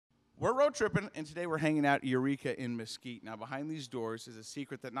We're road tripping, and today we're hanging out at Eureka in Mesquite. Now, behind these doors is a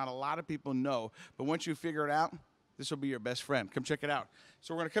secret that not a lot of people know, but once you figure it out, this will be your best friend. Come check it out.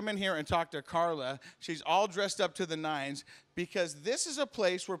 So we're going to come in here and talk to Carla. She's all dressed up to the nines because this is a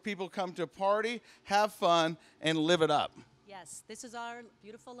place where people come to party, have fun, and live it up. Yes, this is our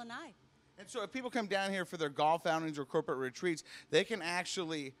beautiful Lanai. And so if people come down here for their golf outings or corporate retreats, they can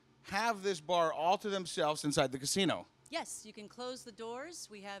actually have this bar all to themselves inside the casino. Yes, you can close the doors.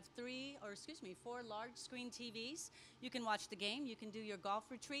 We have 4 large screen TVs. You can watch the game. You can do your golf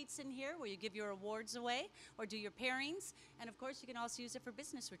retreats in here where you give your awards away or do your pairings. And of course, you can also use it for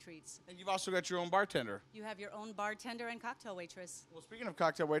business retreats. And you've also got your own bartender. You have your own bartender and cocktail waitress. Well, speaking of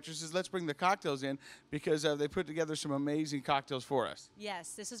cocktail waitresses, let's bring the cocktails in because they put together some amazing cocktails for us.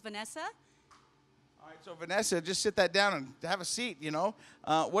 Yes, this is Vanessa. All right, so Vanessa, just sit that down and have a seat, you know.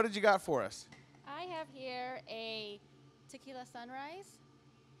 What did you got for us? I have here a tequila sunrise,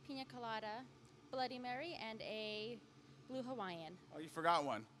 pina colada, Bloody Mary, and a blue Hawaiian. Oh, you forgot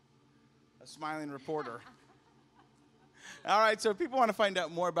one. A smiling reporter. All right, so if people want to find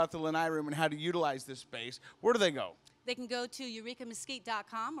out more about the Lanai Room and how to utilize this space, where do they go? They can go to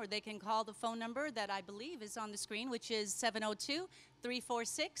eurekamesquite.com or they can call the phone number that I believe is on the screen, which is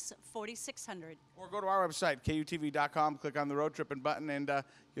 702-346-4600. Or go to our website, KUTV.com, click on the road tripping button, and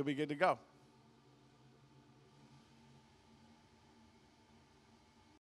you'll be good to go.